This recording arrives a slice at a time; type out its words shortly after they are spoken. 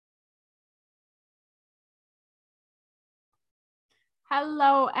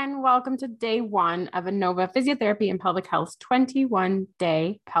Hello and welcome to day one of Inova Physiotherapy and Pelvic Health's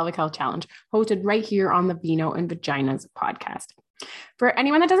 21-day pelvic health challenge, hosted right here on the Vino and Vaginas podcast. For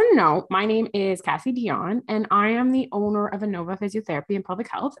anyone that doesn't know, my name is Cassie Dion, and I am the owner of Inova Physiotherapy and Pelvic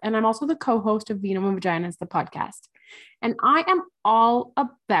Health, and I'm also the co-host of Vino and Vaginas, the podcast. And I am all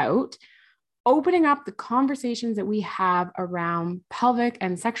about opening up the conversations that we have around pelvic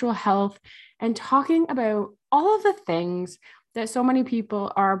and sexual health and talking about all of the things that so many people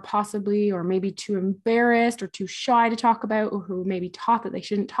are possibly or maybe too embarrassed or too shy to talk about, or who maybe taught that they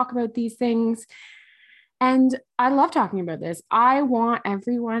shouldn't talk about these things. And I love talking about this. I want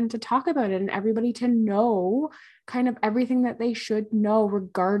everyone to talk about it and everybody to know kind of everything that they should know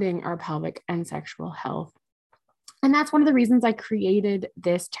regarding our pelvic and sexual health. And that's one of the reasons I created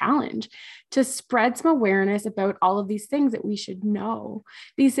this challenge, to spread some awareness about all of these things that we should know,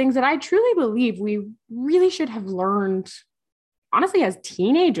 these things that I truly believe we really should have learned, honestly, as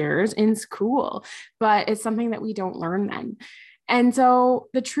teenagers in school, but it's something that we don't learn then. And so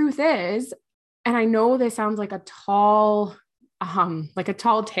the truth is, and I know this sounds like a tall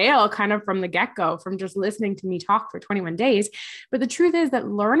tale kind of from the get-go, from just listening to me talk for 21 days. But the truth is that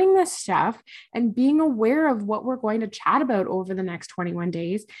learning this stuff and being aware of what we're going to chat about over the next 21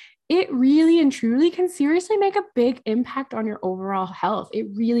 days, it really and truly can seriously make a big impact on your overall health. It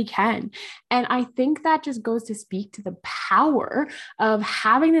really can. And I think that just goes to speak to the power of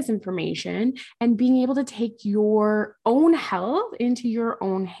having this information and being able to take your own health into your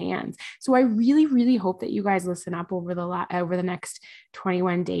own hands. So I really, really hope that you guys listen up over the next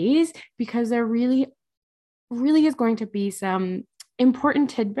 21 days, because there really, really is going to be some important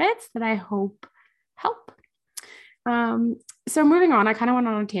tidbits that I hope help. So moving on, I kind of went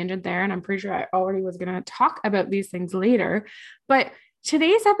on a tangent there, and I'm pretty sure I already was going to talk about these things later, but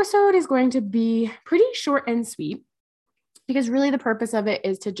today's episode is going to be pretty short and sweet, because really the purpose of it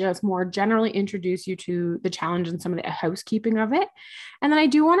is to just more generally introduce you to the challenge and some of the housekeeping of it. And then I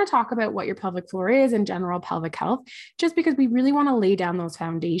do want to talk about what your pelvic floor is and general pelvic health, just because we really want to lay down those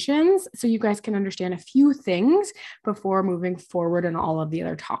foundations so you guys can understand a few things before moving forward in all of the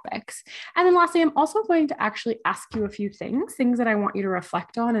other topics. And then lastly, I'm also going to actually ask you a few things that I want you to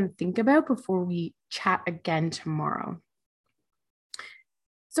reflect on and think about before we chat again tomorrow.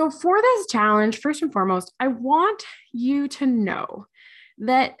 So for this challenge, first and foremost, I want you to know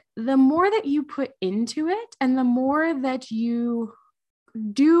that the more that you put into it and the more that you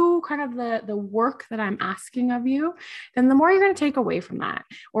do kind of the work that I'm asking of you, then the more you're going to take away from that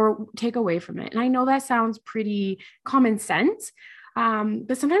or take away from it. And I know that sounds pretty common sense,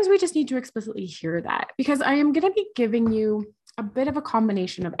 but sometimes we just need to explicitly hear that, because I am going to be giving you a bit of a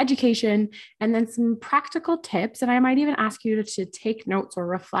combination of education and then some practical tips. And I might even ask you to take notes or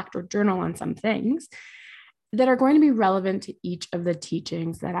reflect or journal on some things that are going to be relevant to each of the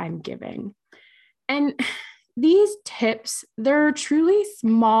teachings that I'm giving. And these tips, they're truly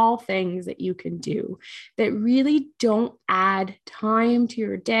small things that you can do that really don't add time to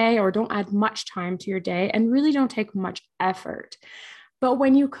your day, or don't add much time to your day, and really don't take much effort. But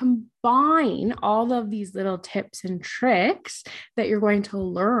when you combine all of these little tips and tricks that you're going to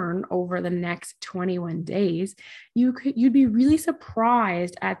learn over the next 21 days, you'd be really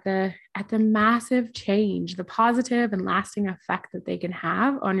surprised at the massive change, the positive and lasting effect that they can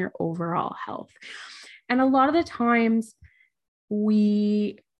have on your overall health. And a lot of the times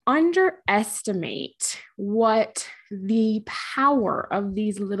we underestimate what the power of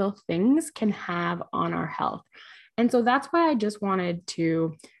these little things can have on our health. And so that's why I just wanted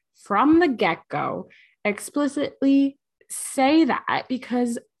to, from the get-go, explicitly say that,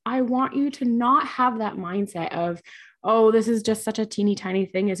 because I want you to not have that mindset of, oh, this is just such a teeny tiny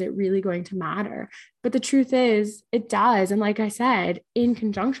thing. Is it really going to matter? But the truth is, it does. And like I said, in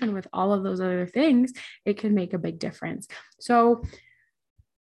conjunction with all of those other things, it can make a big difference. So,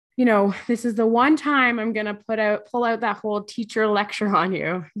 this is the one time I'm going to pull out that whole teacher lecture on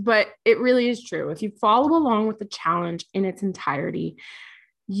you, but it really is true. If you follow along with the challenge in its entirety,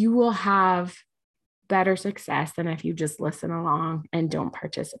 you will have better success than if you just listen along and don't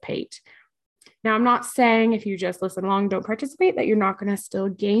participate. Now, I'm not saying if you just listen along, don't participate, that you're not going to still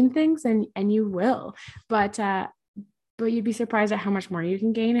gain things, and you will, but you'd be surprised at how much more you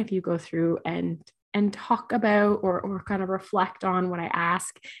can gain if you go through and talk about or kind of reflect on what I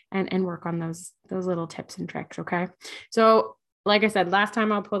ask and work on those little tips and tricks. Okay. So like I said, last time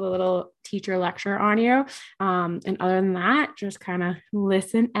I'll put a little teacher lecture on you. And other than that, just kind of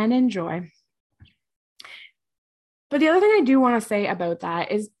listen and enjoy. But the other thing I do want to say about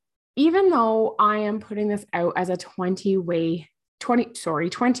that is, even though I am putting this out as a 20-way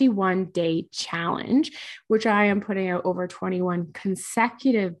 21 day challenge, which I am putting out over 21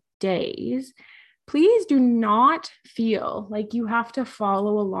 consecutive days, please do not feel like you have to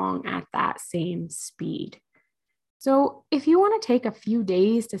follow along at that same speed. So if you want to take a few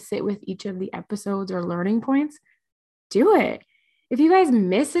days to sit with each of the episodes or learning points, do it. If you guys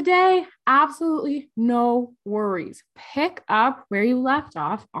miss a day, absolutely no worries. Pick up where you left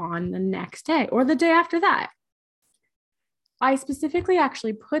off on the next day or the day after that. I specifically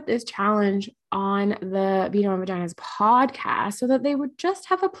actually put this challenge on the Vino and Vaginas podcast so that they would just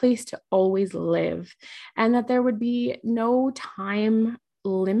have a place to always live and that there would be no time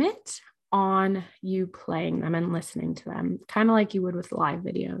limit on you playing them and listening to them, kind of like you would with live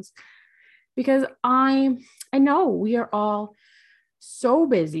videos. Because I know we are all so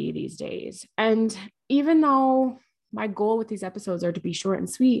busy these days. And even though my goal with these episodes are to be short and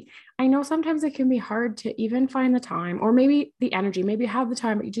sweet, I know sometimes it can be hard to even find the time, or maybe the energy. Maybe you have the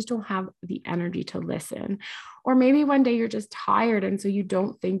time, but you just don't have the energy to listen. Or maybe one day you're just tired, and so you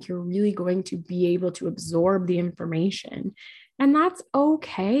don't think you're really going to be able to absorb the information. And that's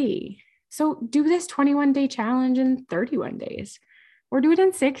okay. So do this 21 day challenge in 31 days, or do it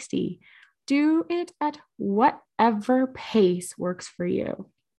in 60. Do it at whatever pace works for you.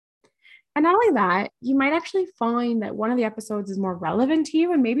 And not only that, you might actually find that one of the episodes is more relevant to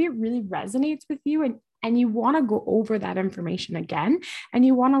you and maybe it really resonates with you, and you want to go over that information again and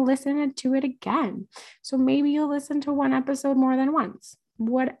you want to listen to it again. So maybe you'll listen to one episode more than once.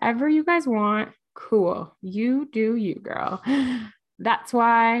 Whatever you guys want, cool. You do you, girl. That's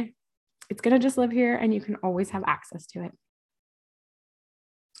why it's going to just live here and you can always have access to it.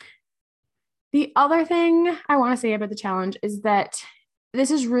 The other thing I want to say about the challenge is that this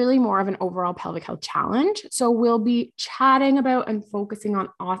is really more of an overall pelvic health challenge. So we'll be chatting about and focusing on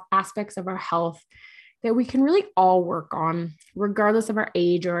aspects of our health that we can really all work on, regardless of our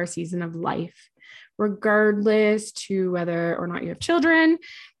age or our season of life, regardless to whether or not you have children,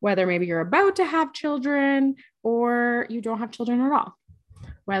 whether maybe you're about to have children or you don't have children at all,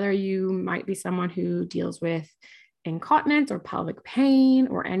 whether you might be someone who deals with incontinence or pelvic pain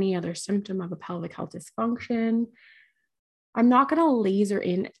or any other symptom of a pelvic health dysfunction. I'm not going to laser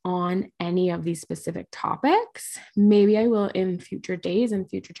in on any of these specific topics. Maybe I will in future days and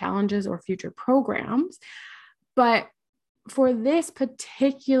future challenges or future programs. But for this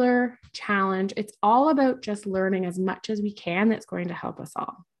particular challenge, it's all about just learning as much as we can that's going to help us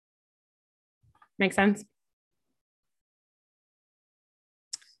all. Make sense?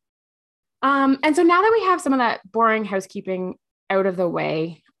 And so now that we have some of that boring housekeeping out of the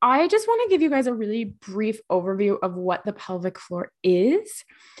way, I just want to give you guys a really brief overview of what the pelvic floor is.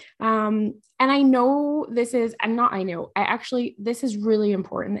 And I know this is, and not I know, this is really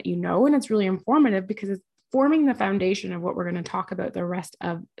important that you know, and it's really informative because it's forming the foundation of what we're going to talk about the rest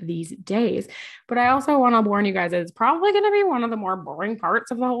of these days. But I also want to warn you guys that it's probably going to be one of the more boring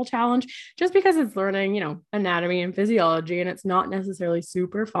parts of the whole challenge, just because it's learning, anatomy and physiology, and it's not necessarily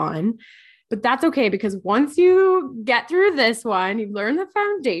super fun. But that's okay, because once you get through this one, you've learned the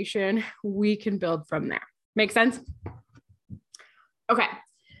foundation, we can build from there. Make sense? Okay.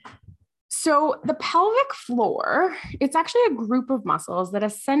 So the pelvic floor, it's actually a group of muscles that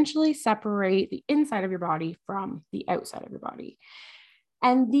essentially separate the inside of your body from the outside of your body.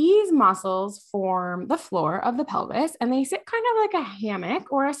 And these muscles form the floor of the pelvis, and they sit kind of like a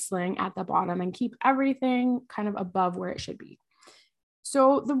hammock or a sling at the bottom and keep everything kind of above where it should be.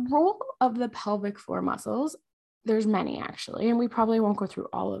 So the role of the pelvic floor muscles, there's many actually, and we probably won't go through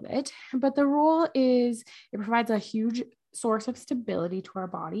all of it, but the role is it provides a huge source of stability to our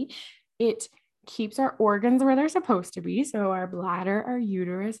body. It keeps our organs where they're supposed to be. So our bladder, our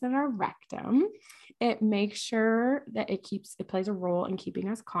uterus, and our rectum. It makes sure that it plays a role in keeping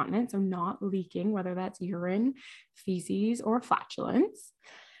us continent, so not leaking, whether that's urine, feces, or flatulence.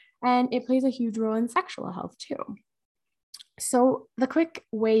 And it plays a huge role in sexual health too. So the quick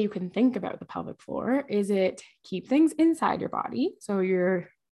way you can think about the pelvic floor is it keep things inside your body. So your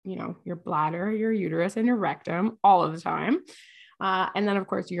bladder, your uterus, and your rectum all of the time. And then of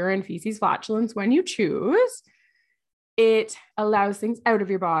course, urine, feces, flatulence when you choose. It allows things out of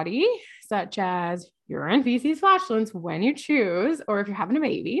your body, such as urine, feces, flatulence when you choose, or if you're having a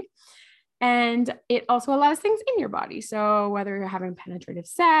baby. And it also allows things in your body. So whether you're having penetrative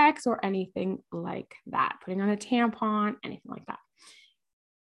sex or anything like that, putting on a tampon, anything like that.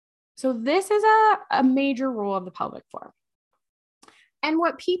 So this is a major role of the pelvic floor. And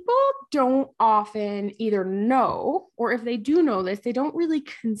what people don't often either know, or if they do know this, they don't really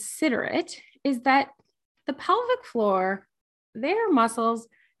consider it, is that the pelvic floor, they are muscles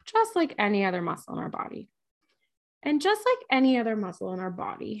just like any other muscle in our body. And just like any other muscle in our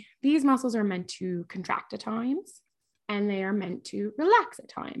body, these muscles are meant to contract at times and they are meant to relax at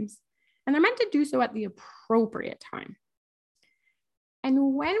times. And they're meant to do so at the appropriate time.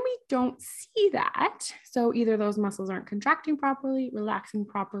 And when we don't see that, so either those muscles aren't contracting properly, relaxing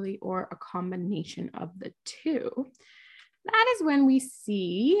properly, or a combination of the two, that is when we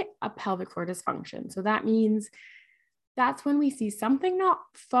see a pelvic floor dysfunction. So that means that's when we see something not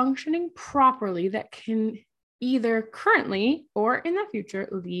functioning properly that can either currently or in the future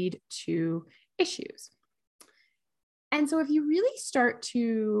lead to issues. And so if you really start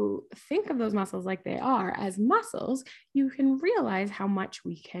to think of those muscles like they are as muscles, you can realize how much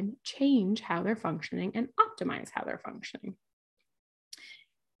we can change how they're functioning and optimize how they're functioning.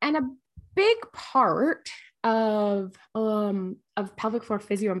 And a big part of pelvic floor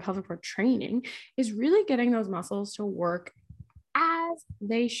physio and pelvic floor training is really getting those muscles to work as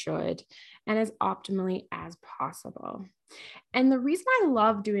they should and as optimally as possible. And the reason I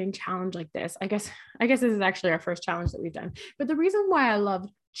love doing challenge like this, I guess this is actually our first challenge that we've done, but the reason why I love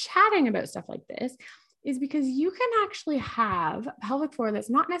chatting about stuff like this is because you can actually have a pelvic floor that's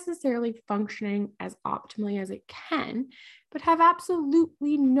not necessarily functioning as optimally as it can, but have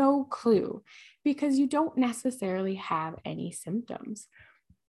absolutely no clue because you don't necessarily have any symptoms.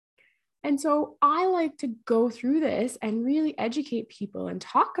 And so I like to go through this and really educate people and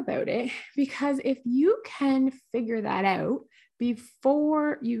talk about it, because if you can figure that out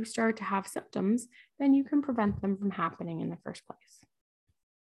before you start to have symptoms, then you can prevent them from happening in the first place.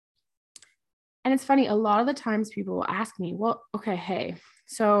 And it's funny, a lot of the times people will ask me, well, okay, hey,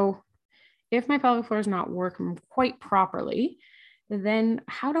 so if my pelvic floor is not working quite properly, then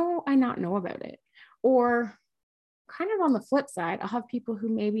how do I not know about it? Or kind of on the flip side, I'll have people who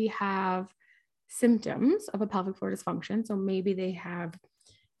maybe have symptoms of a pelvic floor dysfunction. So maybe they have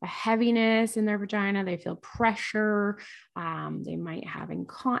a heaviness in their vagina, they feel pressure, they might have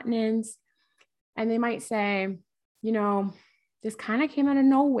incontinence, and they might say, this kind of came out of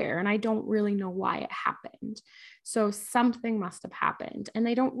nowhere and I don't really know why it happened. So something must have happened. And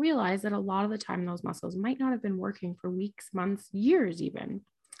they don't realize that a lot of the time those muscles might not have been working for weeks, months, years even.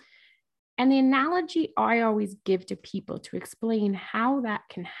 And the analogy I always give to people to explain how that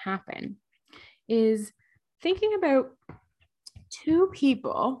can happen is thinking about two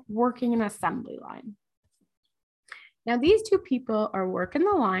people working an assembly line. Now, these two people are working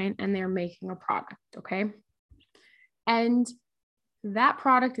the line and they're making a product, okay? And that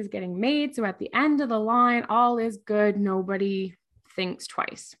product is getting made. So at the end of the line, all is good. Nobody thinks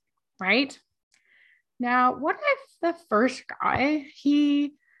twice, right? Now, what if the first guy,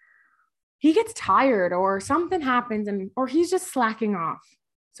 he gets tired or something happens or he's just slacking off.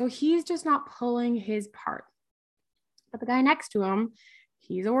 So he's just not pulling his part. But the guy next to him,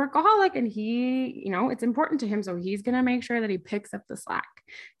 he's a workaholic and it's important to him. So he's going to make sure that he picks up the slack.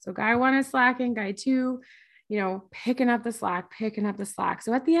 So guy one is slacking, guy two, picking up the slack.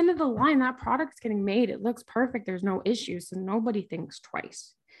 So at the end of the line, that product's getting made. It looks perfect. There's no issues. So nobody thinks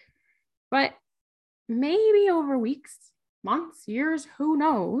twice. But maybe over weeks, months, years, who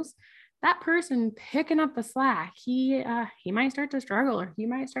knows, that person picking up the slack, he might start to struggle, or he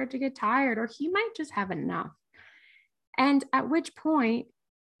might start to get tired, or he might just have enough. And at which point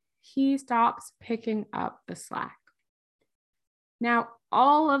he stops picking up the slack. Now,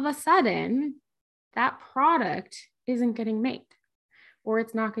 all of a sudden, that product isn't getting made, or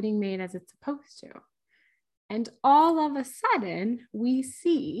it's not getting made as it's supposed to. And all of a sudden, we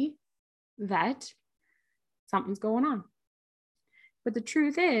see that something's going on. But the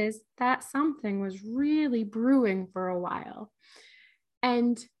truth is that something was really brewing for a while.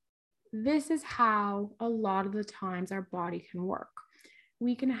 And this is how a lot of the times our body can work.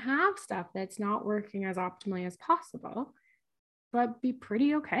 We can have stuff that's not working as optimally as possible, but be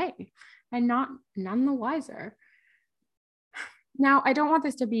pretty okay and none the wiser. Now, I don't want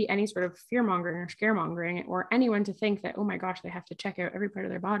this to be any sort of fear-mongering or scaremongering, or anyone to think that, oh my gosh, they have to check out every part of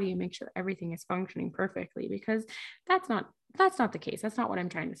their body and make sure everything is functioning perfectly, because that's not the case. That's not what I'm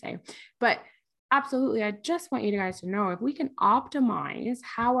trying to say. But absolutely, I just want you guys to know, if we can optimize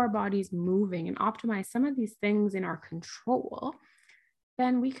how our body's moving and optimize some of these things in our control,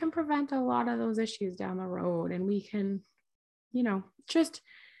 then we can prevent a lot of those issues down the road. And we can, just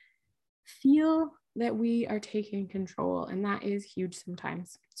feel that we are taking control. And that is huge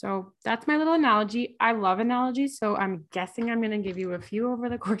sometimes. So that's my little analogy. I love analogies. So I'm guessing I'm going to give you a few over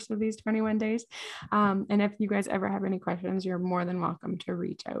the course of these 21 days. And if you guys ever have any questions, you're more than welcome to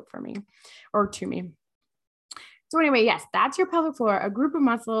reach out for me or to me. So anyway, yes, that's your pelvic floor, a group of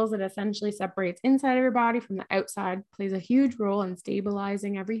muscles that essentially separates inside of your body from the outside, plays a huge role in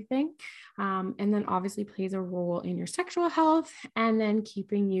stabilizing everything. And then obviously plays a role in your sexual health and then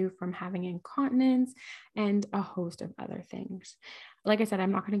keeping you from having incontinence and a host of other things. Like I said,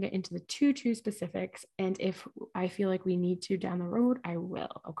 I'm not going to get into the too specifics. And if I feel like we need to down the road, I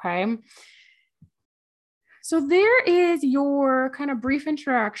will. Okay. So there is your kind of brief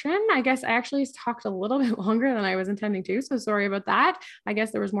introduction. I guess I actually talked a little bit longer than I was intending to. So sorry about that. I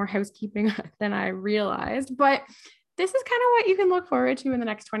guess there was more housekeeping than I realized, but this is kind of what you can look forward to in the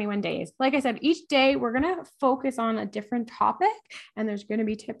next 21 days. Like I said, each day we're going to focus on a different topic, and there's going to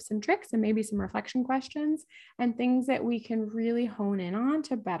be tips and tricks and maybe some reflection questions and things that we can really hone in on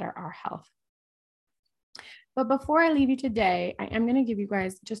to better our health. But before I leave you today, I am going to give you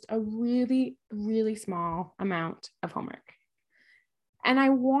guys just a really, really small amount of homework. And I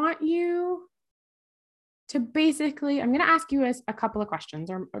want you to basically, I'm going to ask you a couple of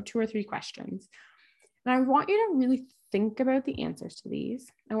questions or 2 or 3 questions. And I want you to really think about the answers to these.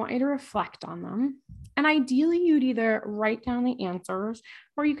 I want you to reflect on them. And ideally, you'd either write down the answers,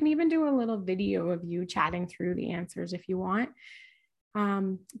 or you can even do a little video of you chatting through the answers if you want.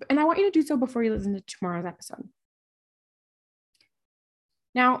 And I want you to do so before you listen to tomorrow's episode.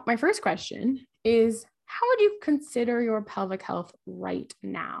 Now, my first question is, how would you consider your pelvic health right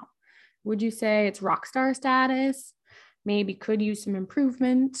now? Would you say it's rock star status? Maybe could use some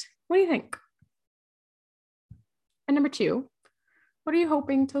improvement? What do you think? And number 2, what are you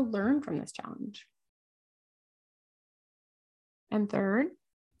hoping to learn from this challenge? And third,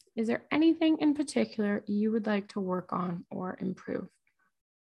 is there anything in particular you would like to work on or improve?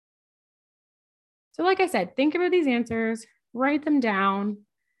 So like I said, think about these answers, write them down.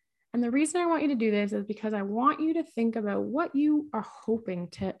 And the reason I want you to do this is because I want you to think about what you are hoping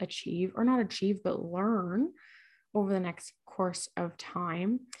to achieve, or not achieve, but learn over the next course of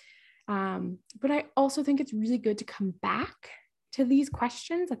time. But I also think it's really good to come back to these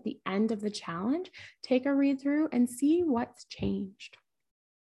questions at the end of the challenge, take a read through and see what's changed.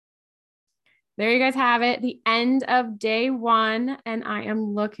 There you guys have it, the end of day 1. And I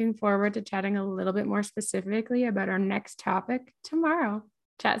am looking forward to chatting a little bit more specifically about our next topic tomorrow.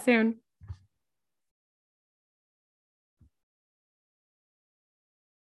 Chat soon.